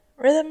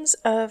Rhythms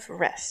of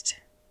rest.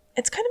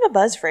 It's kind of a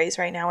buzz phrase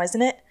right now,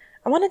 isn't it?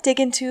 I want to dig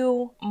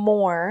into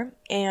more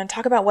and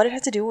talk about what it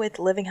has to do with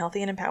living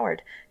healthy and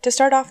empowered. To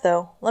start off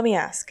though, let me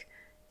ask,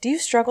 do you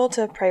struggle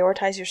to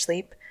prioritize your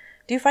sleep?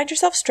 Do you find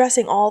yourself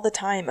stressing all the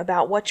time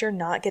about what you're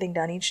not getting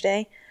done each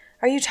day?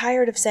 Are you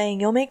tired of saying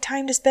you'll make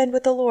time to spend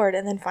with the Lord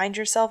and then find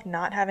yourself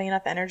not having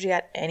enough energy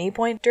at any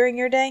point during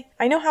your day?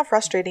 I know how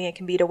frustrating it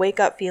can be to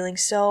wake up feeling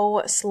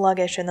so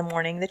sluggish in the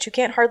morning that you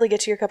can't hardly get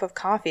to your cup of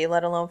coffee,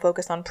 let alone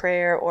focus on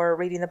prayer or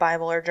reading the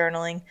Bible or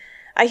journaling.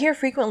 I hear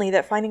frequently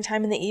that finding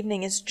time in the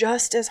evening is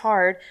just as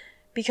hard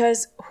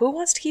because who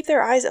wants to keep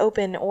their eyes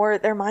open or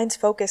their minds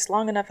focused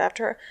long enough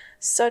after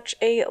such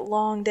a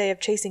long day of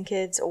chasing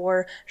kids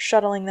or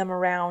shuttling them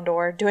around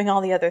or doing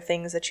all the other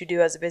things that you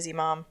do as a busy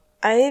mom?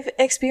 I've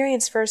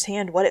experienced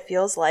firsthand what it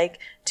feels like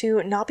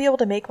to not be able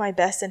to make my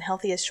best and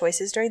healthiest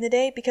choices during the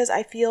day because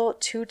I feel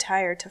too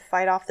tired to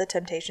fight off the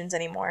temptations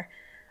anymore.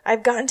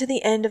 I've gotten to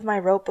the end of my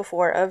rope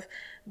before of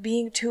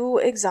being too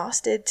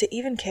exhausted to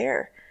even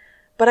care.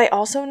 But I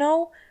also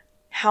know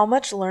how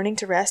much learning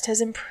to rest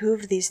has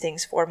improved these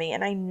things for me,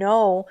 and I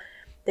know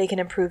they can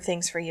improve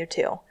things for you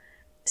too.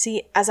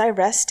 See, as I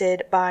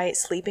rested by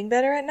sleeping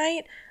better at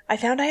night, I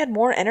found I had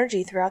more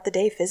energy throughout the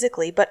day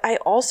physically, but I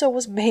also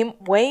was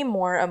way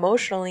more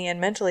emotionally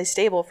and mentally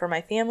stable for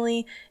my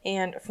family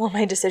and for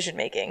my decision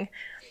making.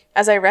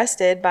 As I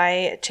rested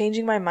by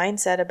changing my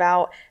mindset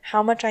about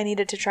how much I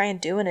needed to try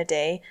and do in a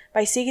day,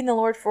 by seeking the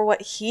Lord for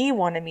what He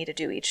wanted me to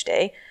do each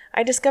day,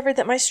 I discovered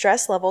that my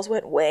stress levels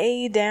went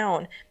way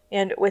down.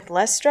 And with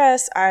less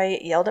stress, I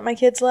yelled at my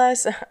kids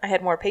less, I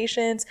had more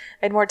patience,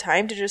 I had more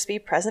time to just be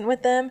present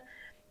with them.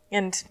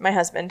 And my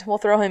husband, we'll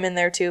throw him in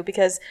there too,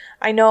 because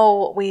I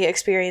know we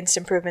experienced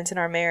improvements in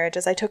our marriage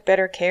as I took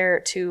better care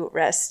to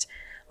rest.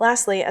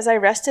 Lastly, as I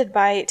rested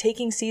by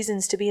taking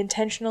seasons to be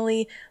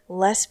intentionally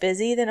less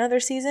busy than other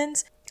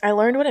seasons, I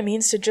learned what it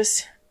means to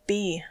just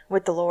be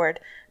with the Lord,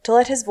 to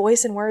let His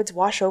voice and words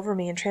wash over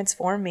me and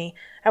transform me.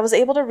 I was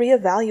able to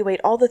reevaluate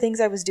all the things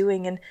I was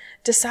doing and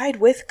decide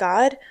with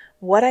God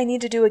what I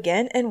need to do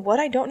again and what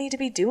I don't need to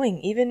be doing,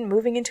 even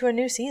moving into a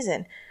new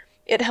season.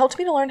 It helped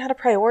me to learn how to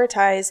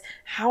prioritize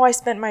how I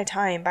spent my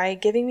time by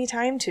giving me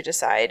time to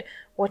decide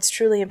what's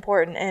truly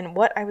important and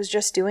what I was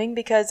just doing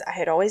because I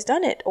had always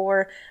done it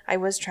or I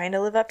was trying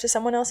to live up to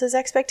someone else's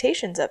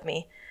expectations of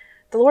me.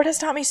 The Lord has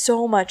taught me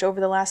so much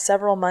over the last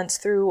several months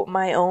through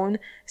my own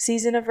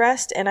season of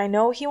rest, and I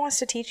know He wants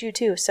to teach you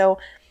too. So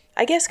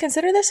I guess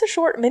consider this a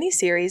short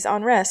mini-series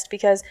on rest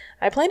because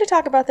I plan to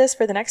talk about this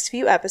for the next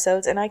few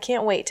episodes and I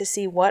can't wait to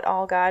see what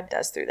all God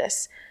does through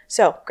this.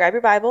 So grab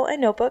your Bible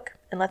and notebook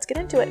and let's get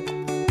into it.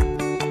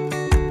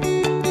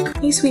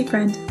 Hey sweet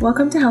friend,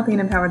 welcome to Healthy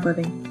and Empowered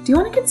Living. Do you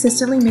want to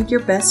consistently make your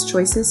best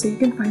choices so you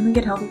can finally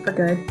get healthy for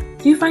good?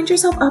 Do you find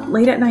yourself up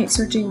late at night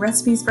searching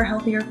recipes for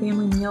healthier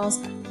family meals,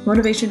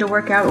 motivation to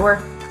work out,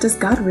 or does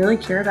God really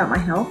care about my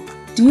health?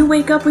 Do you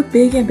wake up with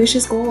big,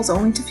 ambitious goals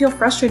only to feel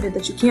frustrated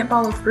that you can't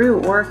follow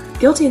through or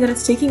guilty that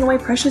it's taking away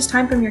precious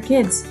time from your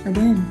kids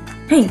again?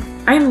 Hey,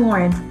 I'm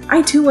Lauren.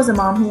 I too was a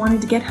mom who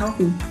wanted to get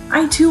healthy.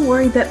 I too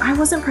worried that I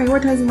wasn't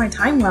prioritizing my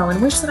time well and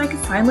wished that I could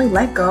finally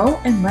let go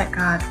and let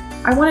God.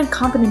 I wanted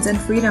confidence and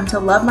freedom to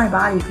love my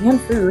body and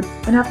food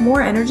and have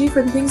more energy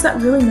for the things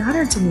that really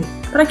mattered to me.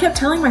 But I kept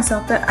telling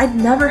myself that I'd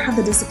never have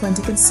the discipline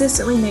to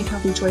consistently make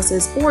healthy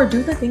choices or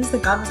do the things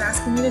that God was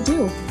asking me to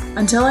do,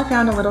 until I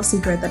found a little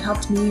secret that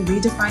helped me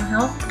redefine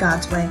health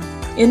God's way.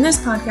 In this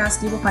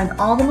podcast, you will find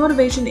all the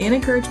motivation and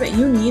encouragement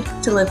you need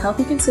to live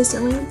healthy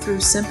consistently through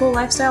simple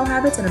lifestyle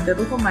habits and a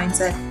biblical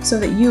mindset so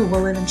that you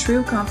will live in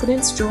true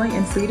confidence, joy,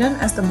 and freedom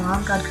as the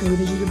mom God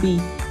created you to be.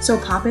 So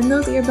pop in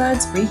those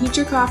earbuds, reheat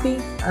your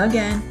coffee,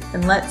 again,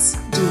 and let's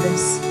do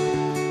this.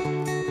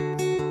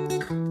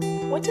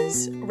 What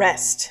does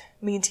rest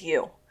mean to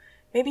you?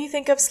 Maybe you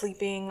think of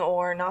sleeping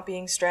or not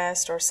being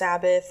stressed or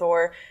Sabbath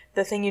or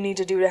the thing you need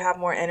to do to have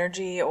more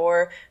energy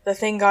or the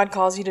thing God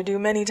calls you to do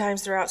many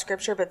times throughout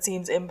Scripture but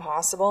seems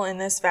impossible in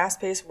this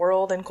fast-paced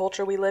world and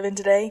culture we live in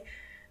today.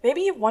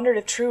 Maybe you've wondered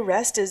if true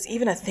rest is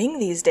even a thing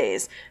these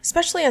days,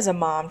 especially as a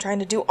mom trying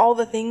to do all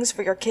the things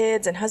for your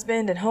kids and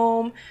husband and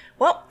home.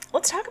 Well,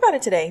 let's talk about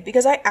it today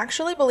because I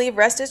actually believe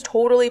rest is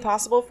totally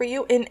possible for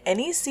you in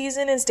any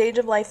season and stage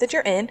of life that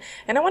you're in,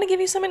 and I want to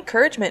give you some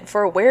encouragement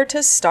for where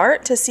to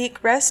start to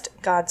seek rest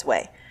God's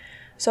way.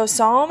 So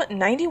Psalm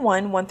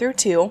 91,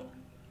 1-2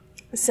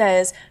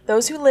 says,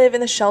 "Those who live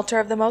in the shelter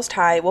of the Most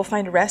High will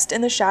find rest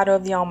in the shadow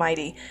of the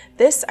Almighty.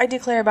 This I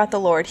declare about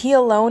the Lord. He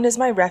alone is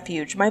my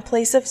refuge, my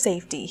place of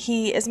safety.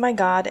 He is my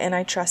God, and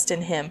I trust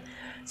in Him."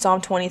 Psalm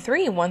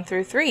 23,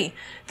 1-3,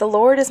 "The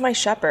Lord is my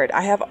shepherd.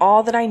 I have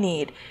all that I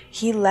need.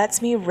 He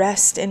lets me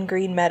rest in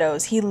green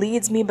meadows. He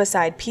leads me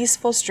beside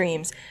peaceful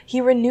streams.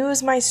 He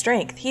renews my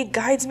strength. He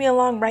guides me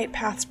along right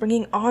paths,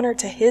 bringing honor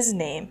to His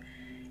name."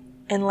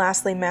 And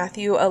lastly,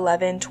 Matthew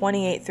 11,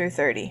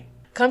 28-30.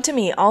 "Come to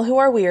me, all who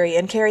are weary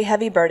and carry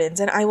heavy burdens,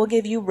 and I will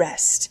give you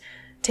rest.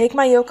 Take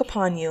my yoke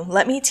upon you.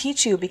 Let me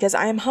teach you, because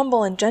I am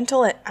humble and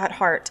gentle at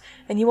heart,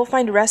 and you will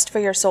find rest for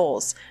your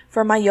souls.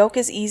 For my yoke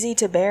is easy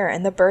to bear,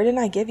 and the burden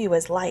I give you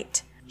is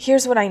light."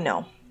 Here's what I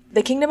know.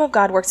 The kingdom of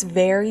God works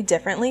very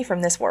differently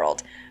from this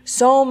world.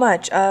 So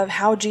much of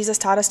how Jesus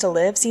taught us to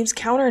live seems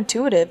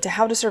counterintuitive to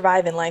how to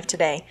survive in life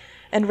today.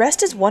 And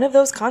rest is one of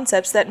those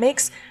concepts that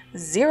makes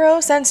zero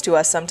sense to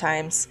us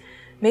sometimes.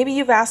 Maybe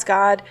you've asked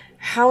God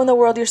how in the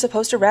world you're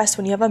supposed to rest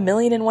when you have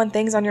 1,000,001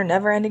 things on your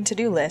never-ending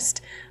to-do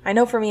list. I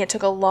know for me it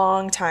took a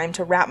long time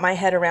to wrap my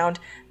head around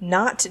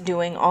not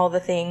doing all the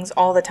things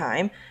all the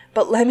time,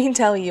 but let me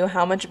tell you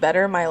how much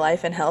better my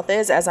life and health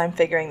is as I'm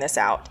figuring this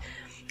out.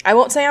 I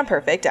won't say I'm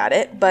perfect at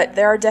it, but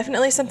there are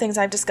definitely some things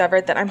I've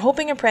discovered that I'm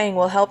hoping and praying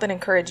will help and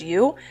encourage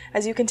you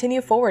as you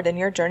continue forward in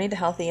your journey to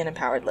healthy and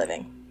empowered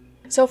living.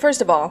 So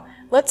first of all,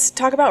 let's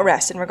talk about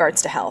rest in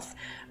regards to health.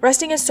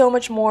 Resting is so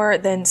much more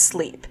than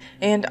sleep,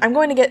 and I'm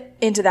going to get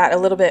into that a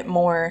little bit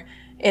more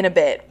in a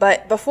bit.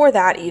 But before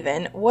that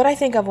even, what I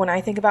think of when I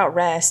think about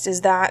rest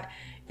is that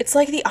it's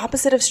like the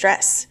opposite of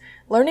stress.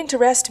 Learning to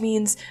rest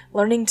means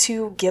learning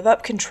to give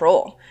up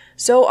control.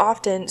 So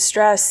often,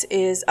 stress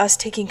is us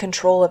taking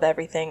control of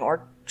everything,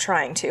 or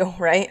trying to,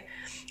 right?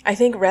 I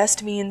think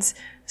rest means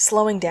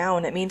slowing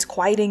down. It means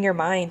quieting your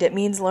mind. It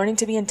means learning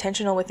to be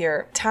intentional with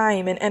your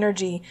time and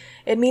energy.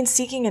 It means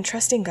seeking and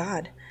trusting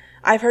God.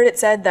 I've heard it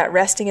said that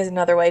resting is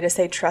another way to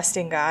say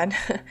trusting God.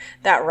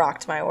 That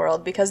rocked my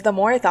world, because the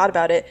more I thought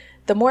about it,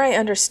 the more I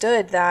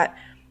understood that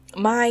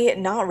my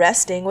not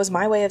resting was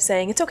my way of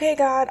saying, it's okay,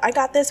 God, I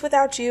got this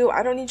without you.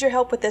 I don't need your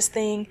help with this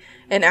thing.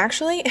 And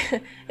actually,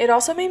 it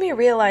also made me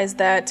realize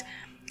that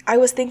I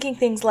was thinking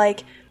things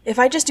like, if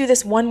I just do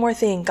this one more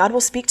thing, God will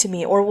speak to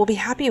me, or will be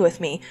happy with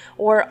me,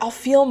 or I'll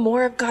feel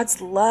more of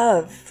God's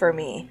love for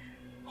me.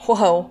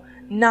 Whoa,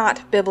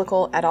 not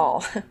biblical at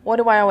all. What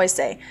do I always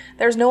say?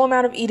 There's no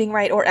amount of eating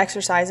right or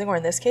exercising, or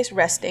in this case,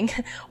 resting,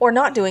 or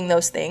not doing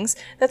those things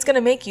that's going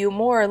to make you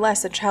more or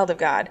less a child of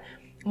God,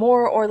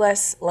 more or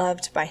less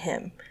loved by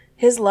Him.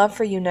 His love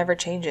for you never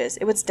changes.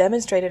 It was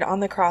demonstrated on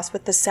the cross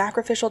with the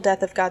sacrificial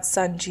death of God's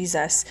Son,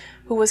 Jesus,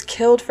 who was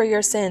killed for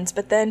your sins,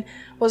 but then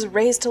was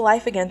raised to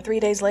life again 3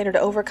 days later to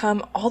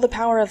overcome all the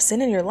power of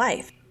sin in your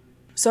life.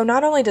 So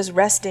not only does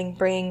resting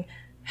bring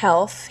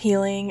health,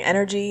 healing,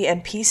 energy,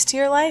 and peace to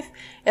your life,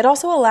 it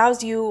also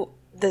allows you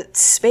the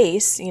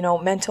space,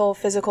 mental,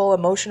 physical,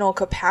 emotional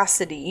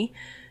capacity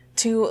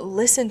to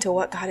listen to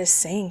what God is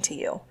saying to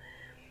you.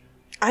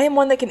 I am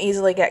one that can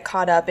easily get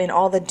caught up in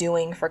all the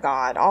doing for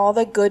God, all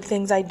the good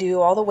things I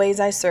do, all the ways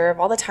I serve,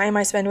 all the time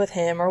I spend with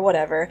Him or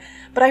whatever.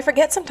 But I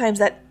forget sometimes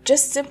that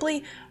just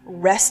simply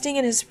resting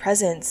in His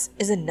presence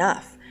is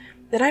enough,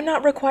 that I'm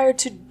not required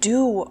to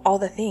do all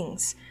the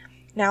things.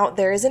 Now,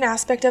 there is an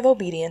aspect of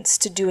obedience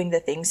to doing the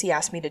things He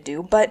asked me to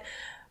do, but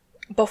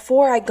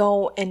before I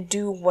go and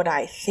do what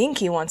I think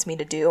He wants me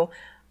to do,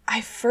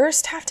 I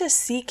first have to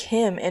seek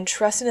Him and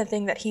trust in the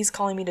thing that He's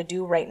calling me to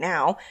do right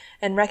now,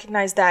 and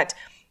recognize that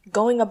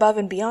going above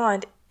and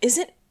beyond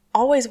isn't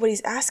always what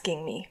He's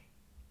asking me.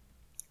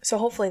 So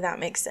hopefully that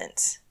makes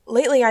sense.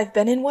 Lately, I've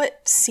been in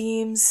what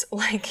seems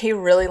like a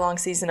really long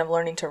season of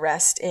learning to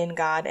rest in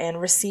God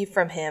and receive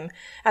from Him.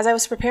 As I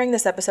was preparing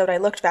this episode, I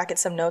looked back at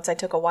some notes I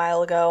took a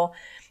while ago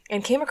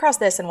and came across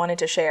this and wanted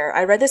to share.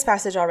 I read this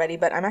passage already,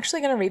 but I'm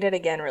actually going to read it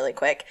again really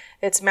quick.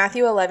 It's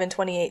Matthew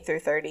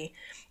 11:28-30.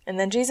 And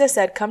then Jesus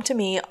said, "Come to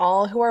me,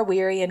 all who are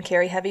weary and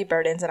carry heavy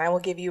burdens, and I will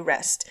give you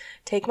rest.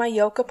 Take my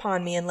yoke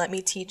upon me and let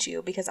me teach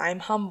you, because I am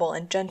humble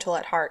and gentle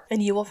at heart,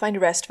 and you will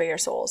find rest for your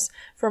souls.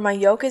 For my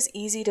yoke is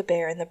easy to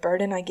bear, and the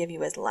burden I give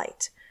you is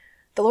light."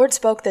 The Lord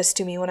spoke this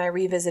to me when I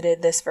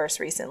revisited this verse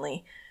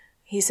recently.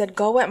 He said,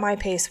 "Go at my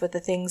pace with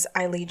the things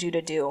I lead you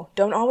to do.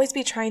 Don't always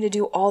be trying to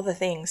do all the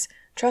things.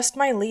 Trust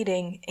my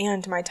leading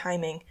and my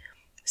timing.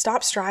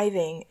 Stop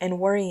striving and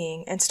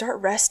worrying and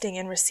start resting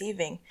and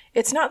receiving.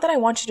 It's not that I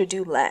want you to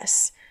do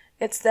less.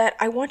 It's that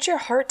I want your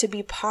heart to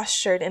be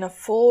postured in a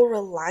full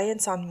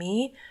reliance on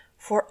me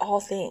for all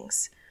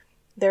things.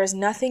 There is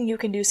nothing you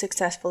can do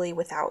successfully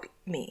without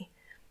me.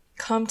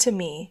 Come to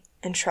me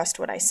and trust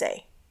what I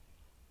say."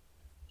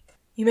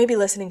 You may be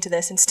listening to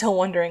this and still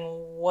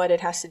wondering what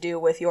it has to do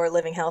with your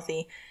living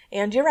healthy.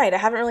 And you're right, I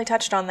haven't really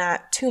touched on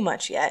that too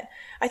much yet.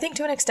 I think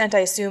to an extent I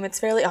assume it's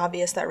fairly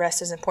obvious that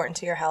rest is important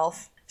to your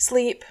health.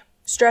 Sleep,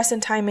 stress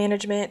and time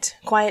management,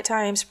 quiet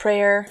times,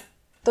 prayer,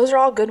 those are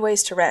all good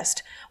ways to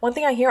rest. One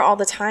thing I hear all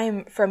the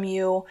time from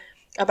you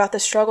about the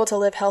struggle to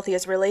live healthy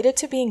is related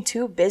to being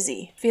too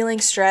busy, feeling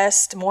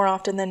stressed more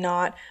often than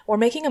not, or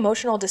making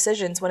emotional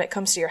decisions when it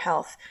comes to your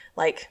health,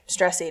 like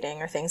stress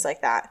eating or things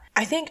like that.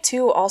 I think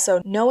too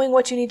also knowing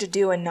what you need to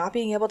do and not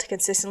being able to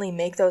consistently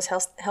make those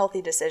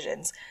healthy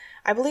decisions.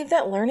 I believe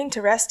that learning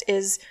to rest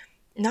is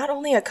not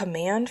only a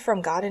command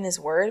from God in His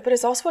Word, but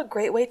it's also a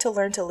great way to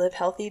learn to live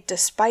healthy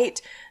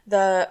despite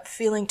the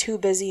feeling too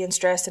busy and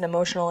stressed and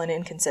emotional and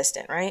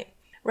inconsistent, right?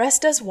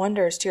 Rest does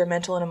wonders to your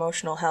mental and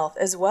emotional health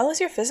as well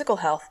as your physical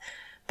health,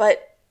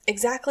 but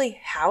exactly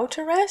how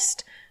to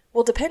rest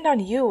will depend on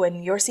you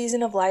and your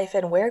season of life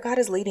and where God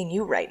is leading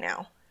you right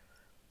now.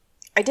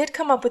 I did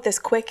come up with this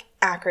quick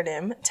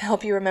acronym to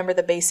help you remember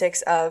the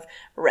basics of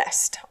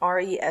REST,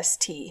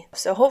 R-E-S-T.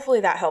 So hopefully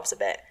that helps a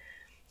bit.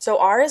 So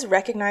R is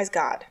recognize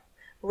God.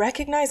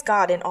 recognize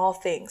God in all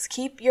things.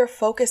 Keep your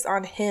focus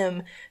on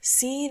Him.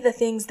 See the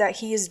things that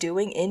He is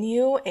doing in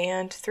you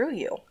and through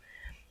you.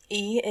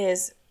 E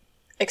is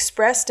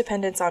express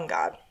dependence on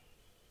God.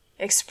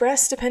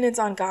 Express dependence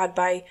on God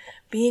by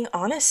being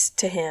honest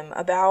to Him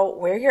about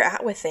where you're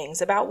at with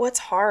things, about what's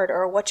hard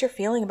or what you're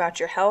feeling about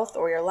your health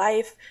or your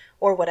life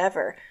or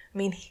whatever. I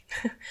mean,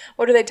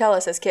 what do they tell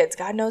us as kids?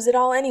 God knows it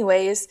all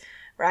anyways,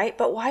 right?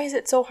 But why is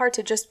it so hard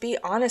to just be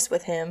honest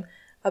with Him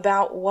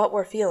about what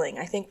we're feeling?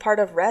 I think part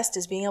of rest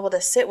is being able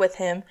to sit with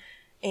Him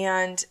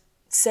and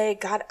say,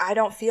 God, I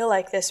don't feel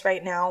like this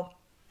right now,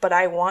 but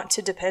I want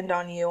to depend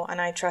on you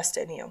and I trust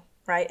in you,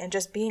 right? And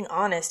just being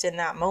honest in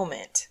that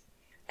moment.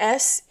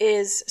 S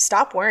is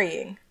stop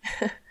worrying.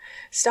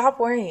 Stop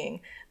worrying.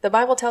 The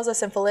Bible tells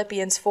us in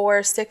Philippians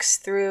 4:6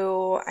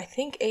 through I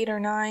think 8 or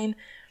 9,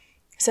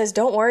 says,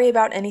 don't worry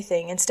about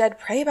anything. Instead,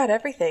 pray about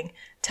everything.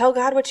 Tell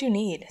God what you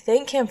need.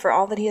 Thank Him for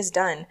all that He has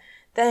done.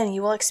 Then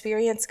you will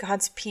experience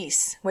God's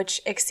peace,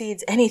 which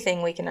exceeds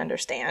anything we can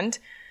understand.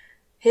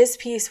 His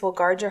peace will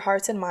guard your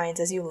hearts and minds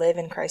as you live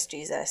in Christ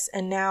Jesus.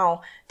 And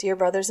now, dear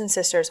brothers and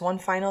sisters, one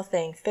final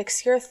thing.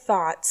 Fix your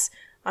thoughts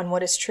on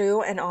what is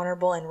true and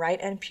honorable and right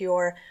and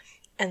pure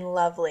and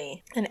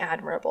lovely and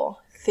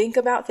admirable. Think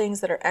about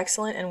things that are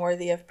excellent and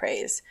worthy of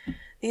praise.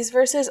 These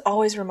verses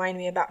always remind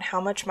me about how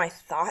much my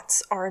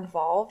thoughts are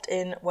involved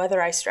in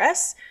whether I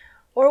stress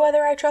or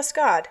whether I trust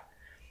God.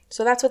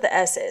 So that's what the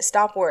S is.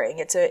 Stop worrying.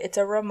 It's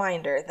a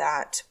reminder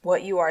that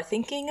what you are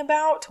thinking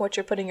about, what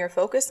you're putting your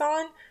focus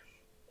on,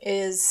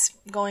 is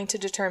going to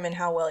determine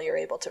how well you're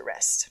able to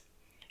rest.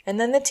 And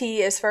then the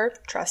T is for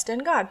trust in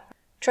God.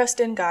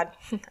 Trust in God.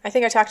 I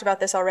think I talked about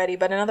this already,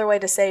 but another way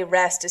to say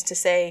rest is to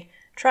say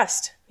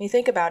trust. When you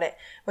think about it,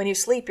 when you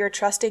sleep, you're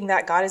trusting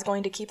that God is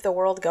going to keep the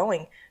world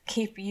going,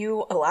 keep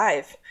you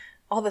alive,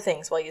 all the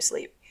things while you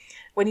sleep.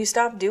 When you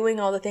stop doing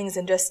all the things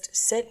and just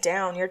sit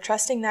down, you're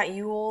trusting that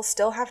you will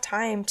still have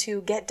time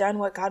to get done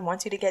what God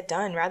wants you to get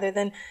done, rather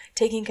than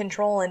taking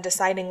control and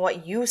deciding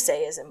what you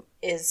say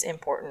is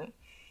important.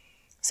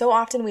 So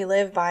often we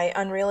live by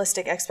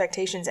unrealistic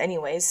expectations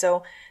anyways,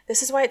 so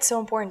this is why it's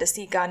so important to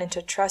seek God and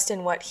to trust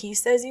in what He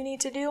says you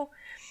need to do.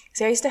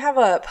 See, I used to have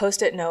a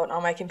Post-it note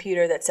on my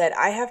computer that said,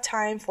 I have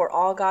time for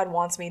all God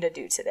wants me to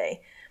do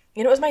today.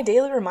 And it was my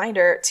daily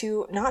reminder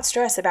to not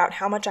stress about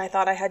how much I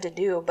thought I had to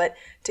do, but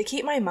to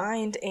keep my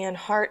mind and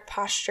heart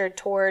postured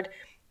toward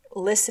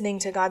listening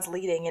to God's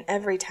leading in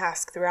every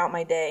task throughout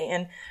my day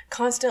and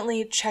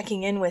constantly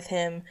checking in with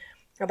Him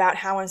about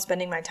how I'm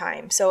spending my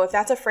time. So if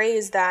that's a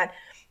phrase that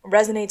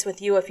resonates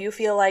with you, if you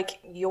feel like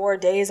your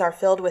days are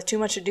filled with too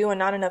much to do and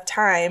not enough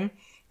time,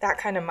 that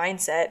kind of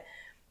mindset,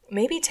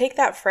 maybe take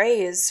that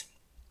phrase,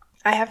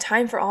 I have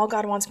time for all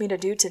God wants me to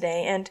do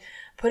today, and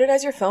put it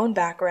as your phone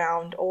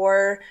background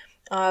or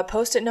a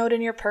Post-it note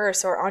in your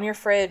purse or on your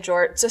fridge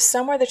or just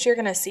somewhere that you're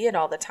going to see it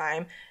all the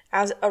time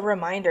as a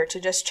reminder to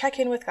just check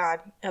in with God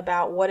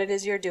about what it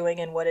is you're doing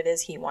and what it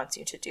is He wants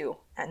you to do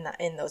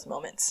in those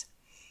moments.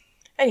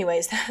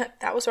 Anyways,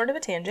 that was sort of a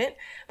tangent,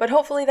 but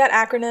hopefully that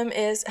acronym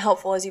is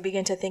helpful as you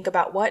begin to think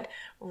about what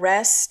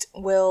rest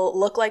will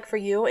look like for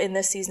you in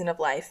this season of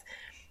life.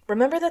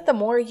 Remember that the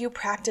more you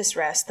practice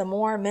rest, the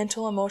more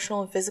mental,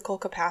 emotional, and physical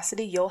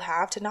capacity you'll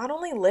have to not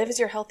only live as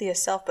your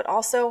healthiest self, but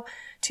also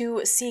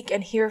to seek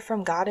and hear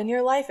from God in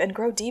your life and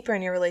grow deeper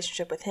in your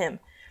relationship with Him.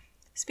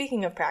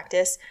 Speaking of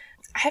practice,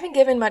 I haven't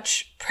given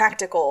much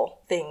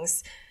practical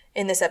things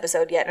in this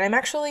episode yet, and I'm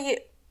actually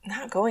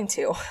not going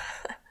to.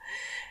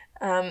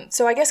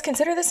 So I guess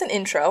consider this an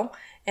intro,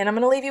 and I'm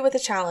going to leave you with a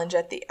challenge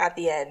at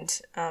the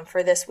end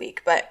for this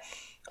week. But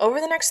over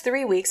the next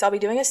 3 weeks, I'll be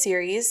doing a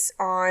series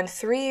on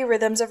 3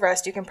 rhythms of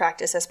rest you can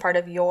practice as part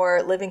of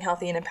your living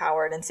healthy and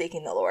empowered and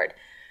seeking the Lord.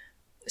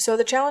 So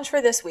the challenge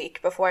for this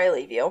week, before I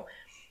leave you,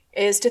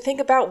 is to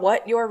think about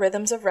what your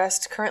rhythms of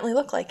rest currently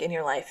look like in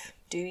your life.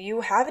 Do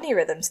you have any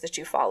rhythms that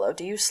you follow?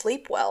 Do you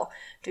sleep well?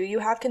 Do you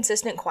have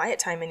consistent quiet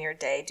time in your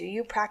day? Do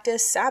you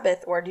practice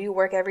Sabbath, or do you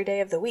work every day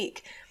of the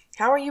week?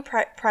 How are you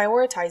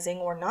prioritizing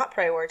or not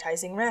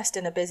prioritizing rest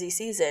in a busy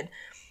season?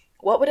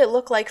 What would it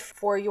look like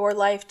for your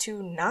life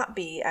to not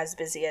be as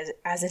busy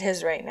as it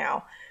is right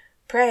now?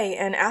 Pray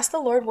and ask the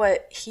Lord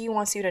what He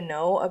wants you to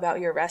know about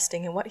your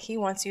resting and what He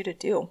wants you to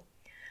do.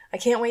 I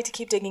can't wait to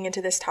keep digging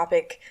into this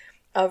topic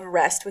of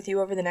rest with you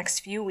over the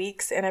next few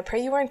weeks, and I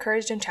pray you are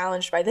encouraged and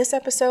challenged by this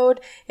episode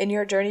in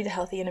your journey to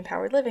healthy and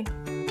empowered living.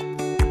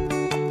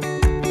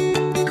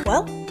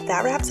 Well,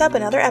 that wraps up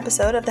another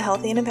episode of the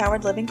Healthy and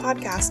Empowered Living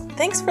podcast.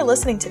 Thanks for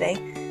listening today.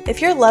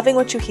 If you're loving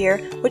what you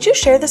hear, would you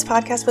share this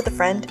podcast with a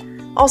friend?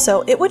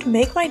 Also, it would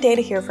make my day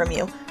to hear from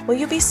you. Will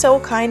you be so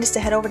kind as to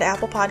head over to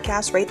Apple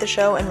Podcasts, rate the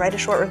show, and write a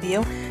short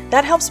review?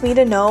 That helps me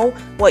to know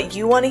what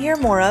you want to hear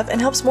more of and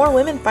helps more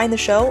women find the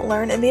show,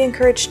 learn, and be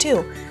encouraged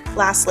too.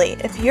 Lastly,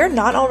 if you're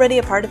not already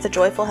a part of the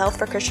Joyful Health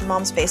for Christian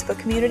Moms Facebook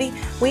community,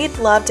 we'd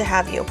love to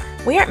have you.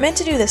 We aren't meant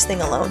to do this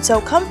thing alone,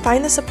 so come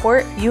find the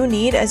support you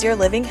need as you're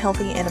living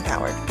healthy and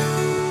empowered.